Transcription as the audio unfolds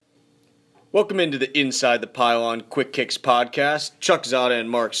Welcome into the Inside the Pylon Quick Kicks podcast. Chuck Zada and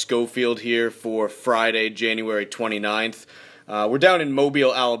Mark Schofield here for Friday, January 29th. We're down in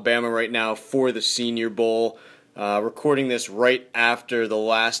Mobile, Alabama right now for the Senior Bowl. Recording this right after the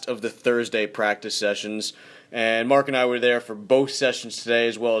last of the Thursday practice sessions. And Mark and I were there for both sessions today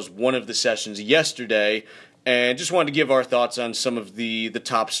as well as one of the sessions yesterday. And just wanted to give our thoughts on some of the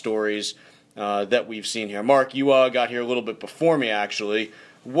top stories that we've seen here. Mark, you got here a little bit before me, actually.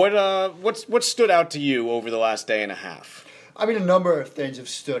 What stood out to you over the last day and a half? I mean, a number of things have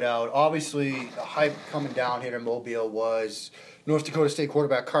stood out. Obviously, the hype coming down here in Mobile was North Dakota State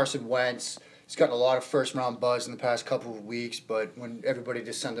quarterback Carson Wentz. He's gotten a lot of first-round buzz in the past couple of weeks, but when everybody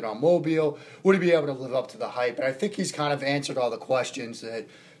descended on Mobile, would he be able to live up to the hype? And I think he's kind of answered all the questions that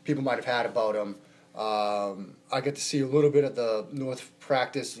people might have had about him. I got to see a little bit of the North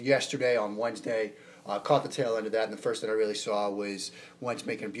practice yesterday on Wednesday. Caught the tail end of that, and the first thing I really saw was Wentz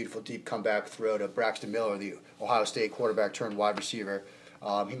making a beautiful deep comeback throw to Braxton Miller, the Ohio State quarterback turned wide receiver.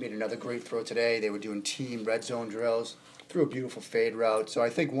 He made another great throw today. They were doing team red zone drills, threw a beautiful fade route. So I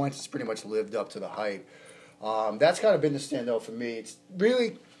think Wentz has pretty much lived up to the hype. That's kind of been the standout for me. It's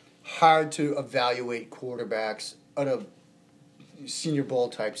really hard to evaluate quarterbacks at a Senior Bowl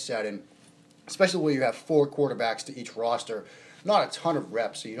type setting, especially where you have 4 quarterbacks to each roster. Not a ton of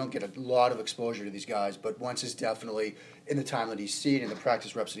reps, so you don't get a lot of exposure to these guys, but Wentz is definitely, in the time that he's seen and the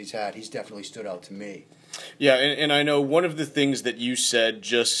practice reps that he's had, he's definitely stood out to me. Yeah, and I know one of the things that you said,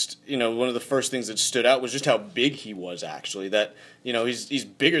 one of the first things that stood out was just how big he was, actually. That, he's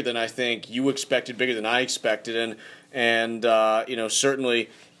bigger than I think you expected, bigger than I expected, and certainly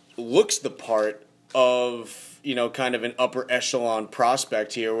looks the part of kind of an upper echelon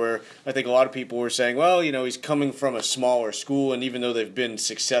prospect here, where I think a lot of people were saying, well, he's coming from a smaller school, and even though they've been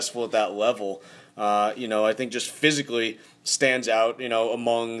successful at that level, I think just physically stands out,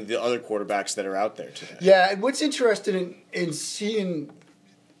 among the other quarterbacks that are out there today. Yeah, and what's interesting in seeing,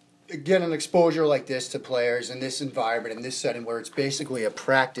 again, an exposure like this to players in this environment, in this setting where it's basically a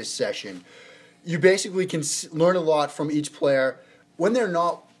practice session, you basically can learn a lot from each player when they're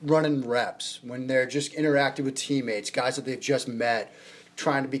not running reps, when they're just interacting with teammates, guys that they've just met,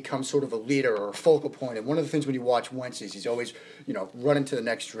 trying to become sort of a leader or a focal point. And one of the things when you watch Wentz is he's always, running to the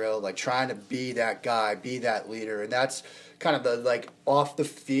next drill, like trying to be that guy, be that leader. And that's kind of the, off the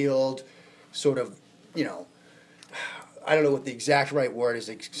field sort of, I don't know what the exact right word is.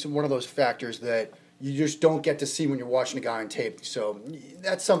 It's one of those factors that you just don't get to see when you're watching a guy on tape. So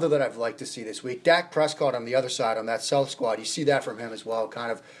that's something that I've liked to see this week. Dak Prescott on the other side, on that South squad, you see that from him as well,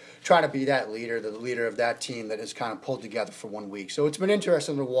 kind of trying to be that leader, the leader of that team that is kind of pulled together for 1 week. So it's been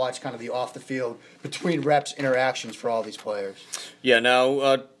interesting to watch kind of the off-the-field, between reps, interactions for all these players. Yeah,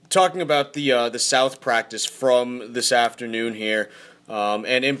 now talking about the South practice from this afternoon here, and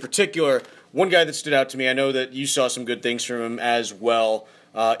in particular, one guy that stood out to me, I know that you saw some good things from him as well,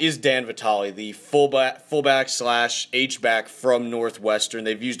 is Dan Vitale, the fullback slash H-back from Northwestern.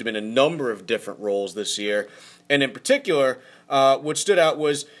 They've used him in a number of different roles this year. And in particular, what stood out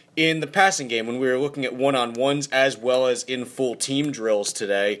was in the passing game when we were looking at one-on-ones as well as in full team drills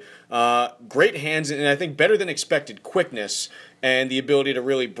today. Great hands and I think better than expected quickness and the ability to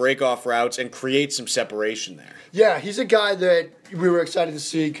really break off routes and create some separation there. Yeah, he's a guy that we were excited to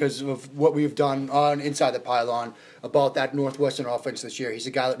see because of what we've done on Inside the Pylon about that Northwestern offense this year. He's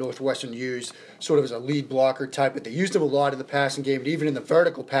a guy that Northwestern used sort of as a lead blocker type, but they used him a lot in the passing game and even in the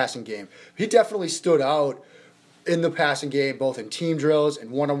vertical passing game. He definitely stood out in the passing game, both in team drills and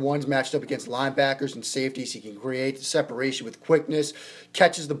one-on-ones matched up against linebackers and safeties. He can create separation with quickness,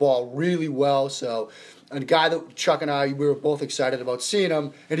 catches the ball really well. So a guy that Chuck and I, we were both excited about seeing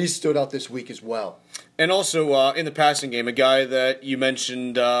him, and he stood out this week as well. And also in the passing game, a guy that you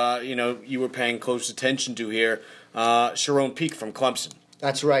mentioned, you were paying close attention to here, Sharon Peak from Clemson.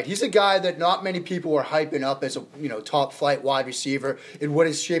 That's right. He's a guy that not many people are hyping up as a top flight wide receiver in what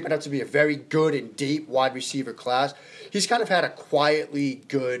is shaping up to be a very good and deep wide receiver class. He's kind of had a quietly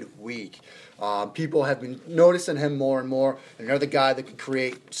good week. People have been noticing him more and more. Another guy that can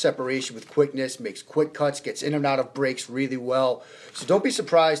create separation with quickness, makes quick cuts, gets in and out of breaks really well. So don't be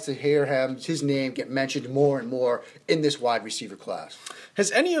surprised to hear his name get mentioned more and more in this wide receiver class.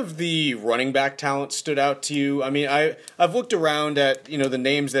 Has any of the running back talent stood out to you? I mean, I've looked around at the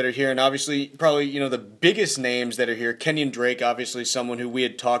names that are here, and obviously probably the biggest names that are here. Kenyon Drake, obviously someone who we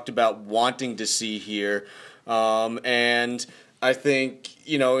had talked about wanting to see here, and I think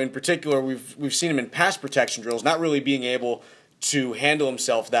in particular we've seen him in pass protection drills, not really being able to handle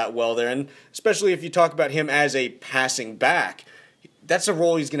himself that well there, and especially if you talk about him as a passing back, that's a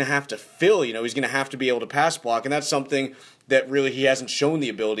role he's going to have to fill. He's going to have to be able to pass block, and that's something that really he hasn't shown the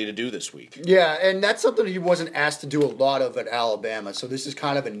ability to do this week. Yeah, and that's something he wasn't asked to do a lot of at Alabama. So this is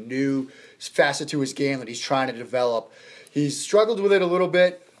kind of a new facet to his game that he's trying to develop. He's struggled with it a little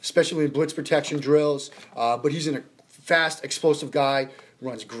bit, especially in blitz protection drills, but he's a fast, explosive guy,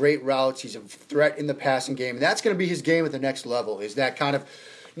 runs great routes. He's a threat in the passing game, and that's going to be his game at the next level, is that kind of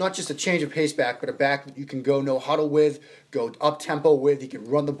not just a change of pace back, but a back that you can go no huddle with, go up-tempo with. He can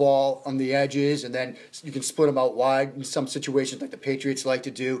run the ball on the edges, and then you can split him out wide in some situations like the Patriots like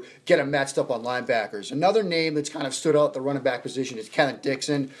to do, get him matched up on linebackers. Another name that's kind of stood out at the running back position is Kellen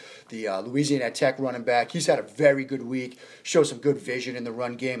Dixon, the Louisiana Tech running back. He's had a very good week, shows some good vision in the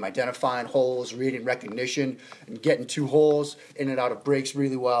run game, identifying holes, reading recognition, and getting two holes in and out of breaks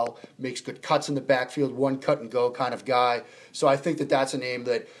really well, makes good cuts in the backfield, one cut and go kind of guy. So I think that that's a name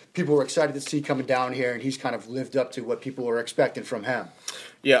that people were excited to see coming down here, and he's kind of lived up to what people were expecting from him.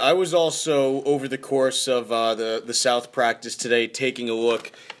 Yeah, I was also, over the course of the South practice today, taking a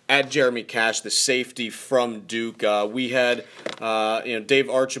look at Jeremy Cash, the safety from Duke. We had Dave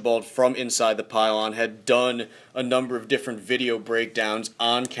Archibald from Inside the Pylon had done a number of different video breakdowns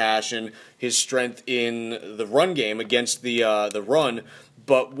on Cash and his strength in the run game against the run.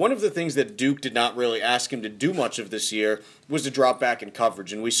 But one of the things that Duke did not really ask him to do much of this year was to drop back in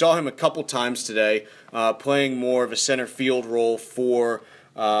coverage. And we saw him a couple times today playing more of a center field role for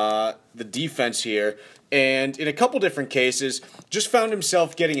the defense here. And in a couple different cases, just found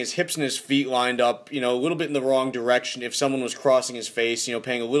himself getting his hips and his feet lined up, a little bit in the wrong direction if someone was crossing his face,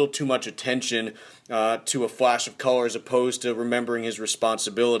 paying a little too much attention to a flash of color as opposed to remembering his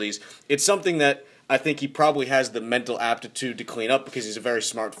responsibilities. It's something that I think he probably has the mental aptitude to clean up because he's a very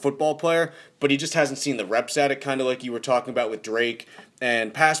smart football player, but he just hasn't seen the reps at it, kind of like you were talking about with Drake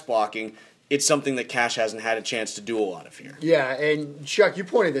and pass blocking. It's something that Cash hasn't had a chance to do a lot of here. Yeah, and Chuck, you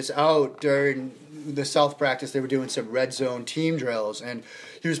pointed this out during the South practice. They were doing some red zone team drills, and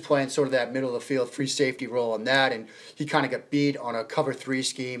he was playing sort of that middle of the field free safety role on that, and he kind of got beat on a cover 3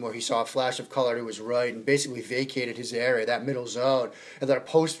 scheme where he saw a flash of color to his right and basically vacated his area, that middle zone, and then a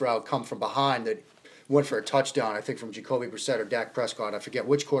post route come from behind that went for a touchdown, I think from Jacoby Brissett or Dak Prescott. I forget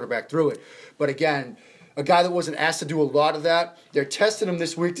which quarterback threw it. But again, a guy that wasn't asked to do a lot of that. They're testing him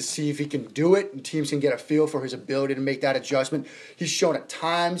this week to see if he can do it, and teams can get a feel for his ability to make that adjustment. He's shown at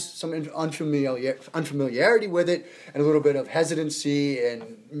times some unfamiliarity with it and a little bit of hesitancy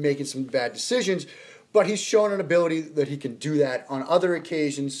and making some bad decisions. But he's shown an ability that he can do that on other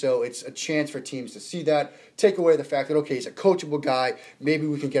occasions, so it's a chance for teams to see that. Take away the fact that, okay, he's a coachable guy. Maybe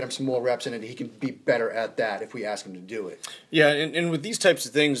we can get him some more reps in it, and he can be better at that if we ask him to do it. Yeah, and with these types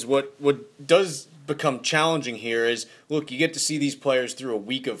of things, what does become challenging here is, look, you get to see these players through a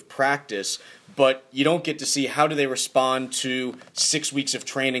week of practice, but you don't get to see how do they respond to 6 weeks of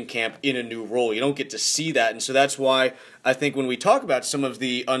training camp in a new role. You don't get to see that, and so that's why I think when we talk about some of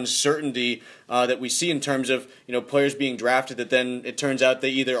the uncertainty that we see in terms of players being drafted that then it turns out they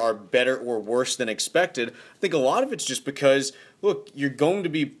either are better or worse than expected, I think a lot of it's just because, look, you're going to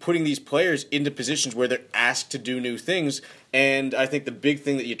be putting these players into positions where they're asked to do new things, and I think the big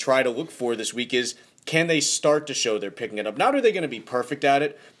thing that you try to look for this week is, can they start to show they're picking it up? Not are they going to be perfect at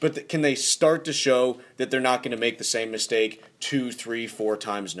it, but can they start to show that they're not going to make the same mistake 2, 3, 4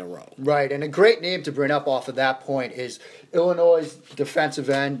 times in a row? Right, and a great name to bring up off of that point is Illinois' defensive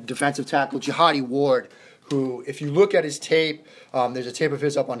tackle, Jihadi Ward, who, if you look at his tape, there's a tape of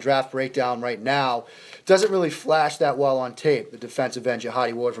his up on Draft Breakdown right now, doesn't really flash that well on tape, the defensive end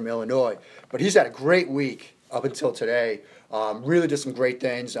Jihadi Ward from Illinois. But he's had a great week up until today. Really did some great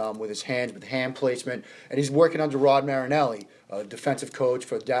things with his hands, with hand placement, and he's working under Rod Marinelli, defensive coach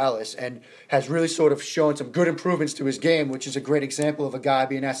for Dallas, and has really sort of shown some good improvements to his game, which is a great example of a guy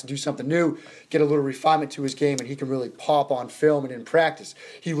being asked to do something new, get a little refinement to his game, and he can really pop on film and in practice.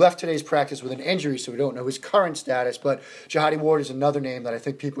 He left today's practice with an injury, so we don't know his current status, but Jihadi Ward is another name that I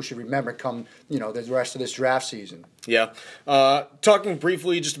think people should remember come the rest of this draft season. Yeah. Talking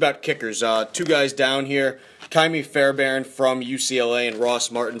briefly just about kickers. 2 guys down here, Kaimi Fairbairn from UCLA and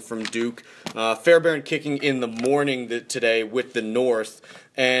Ross Martin from Duke. Fairbairn kicking in the morning today with the North.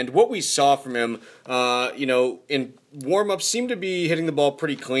 And what we saw from him, in warm-ups, seemed to be hitting the ball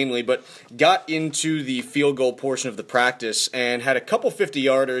pretty cleanly, but got into the field goal portion of the practice and had a couple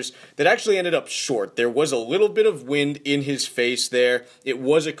 50-yarders that actually ended up short. There was a little bit of wind in his face there. It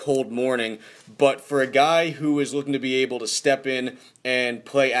was a cold morning, but for a guy who is looking to be able to step in and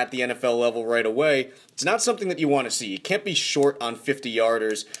play at the NFL level right away, it's not something that you want to see. You can't be short on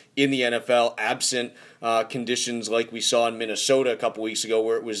 50-yarders in the NFL absent conditions like we saw in Minnesota a couple weeks ago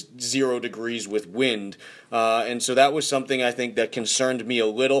where it was 0 degrees with wind. And so that was something I think that concerned me a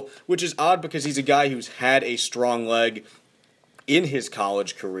little, which is odd because he's a guy who's had a strong leg in his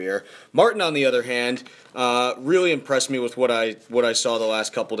college career. Martin, on the other hand, really impressed me with what I saw the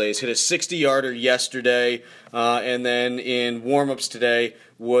last couple days. Hit a 60-yarder yesterday, and then in warm-ups today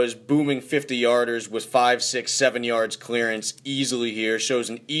was booming 50-yarders with 5, 6, 7 yards clearance easily here. Shows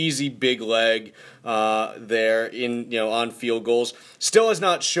an easy big leg there on field goals. Still has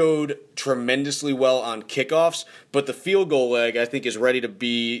not showed tremendously well on kickoffs, but the field goal leg I think is ready to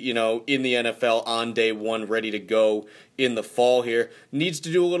be in the NFL on day one, ready to go in the fall here. Needs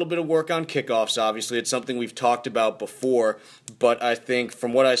to do a little bit of work on kickoffs, obviously. It's something we've talked about before, but I think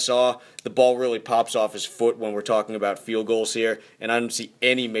from what I saw, the ball really pops off his foot when we're talking about field goals here, and I don't see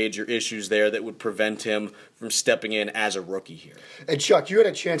any major issues there that would prevent him from stepping in as a rookie here. And Chuck, you had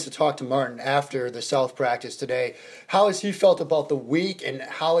a chance to talk to Martin after the South practice today. How has he felt about the week, and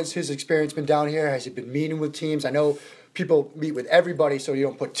how has his experience been down here? Has he been meeting with teams? I know people meet with everybody, so you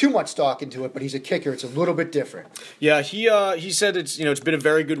don't put too much stock into it, but he's a kicker. It's a little bit different. Yeah, he said it's been a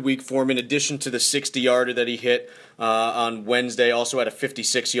very good week for him. In addition to the 60-yarder that he hit on Wednesday, also had a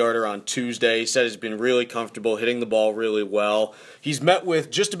 56-yarder on Tuesday. He said he's been really comfortable hitting the ball really well. He's met with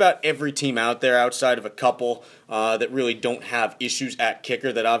just about every team out there outside of a couple that really don't have issues at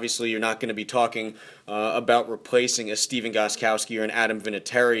kicker, that obviously you're not going to be talking about replacing a Stephen Gostkowski or an Adam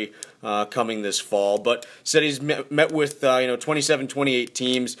Vinatieri coming this fall. But said he's met with 27, 28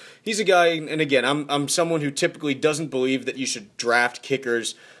 teams. He's a guy, and again, I'm someone who typically doesn't believe that you should draft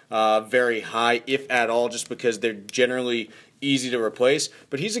kickers very high, if at all, just because they're generally easy to replace.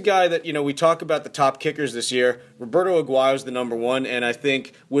 But he's a guy that, we talk about the top kickers this year. Roberto Aguayo's the number one, and I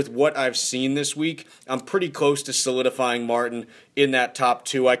think with what I've seen this week, I'm pretty close to solidifying Martin in that top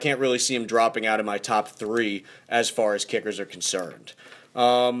two. I can't really see him dropping out of my top three as far as kickers are concerned.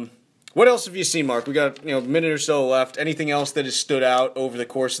 What else have you seen, Mark? We got a minute or so left. Anything else that has stood out over the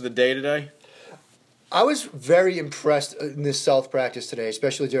course of the day today? I was very impressed in this South practice today,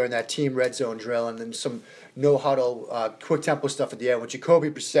 especially during that team red zone drill and then some no-huddle, quick tempo stuff at the end with Jacoby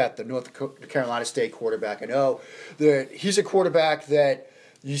Brissett, the North Carolina State quarterback. I know that he's a quarterback that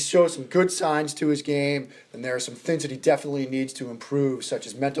you show some good signs to his game, and there are some things that he definitely needs to improve, such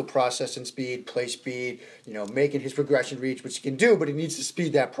as mental processing speed, play speed, making his progression reach, which he can do, but he needs to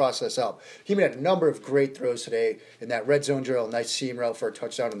speed that process up. He made a number of great throws today in that red zone drill, a nice seam route for a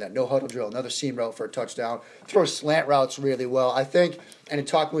touchdown, in that no-huddle drill, another seam route for a touchdown. Throws slant routes really well. I think, and in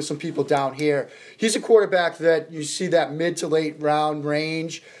talking with some people down here, he's a quarterback that you see that mid to late round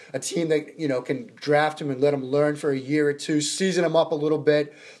range, a team that can draft him and let him learn for a year or two, season him up a little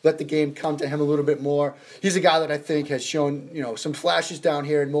bit, let the game come to him a little bit more. He's a guy that I think has shown some flashes down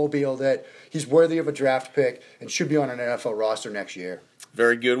here in Mobile that he's worthy of a draft pick and should be on an NFL roster next year.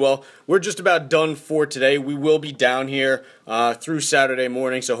 Very good. Well, we're just about done for today. We will be down here through Saturday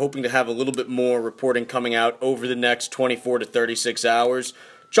morning, so hoping to have a little bit more reporting coming out over the next 24 to 36 hours.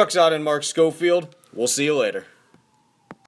 Chuck Zod and Mark Schofield, we'll see you later.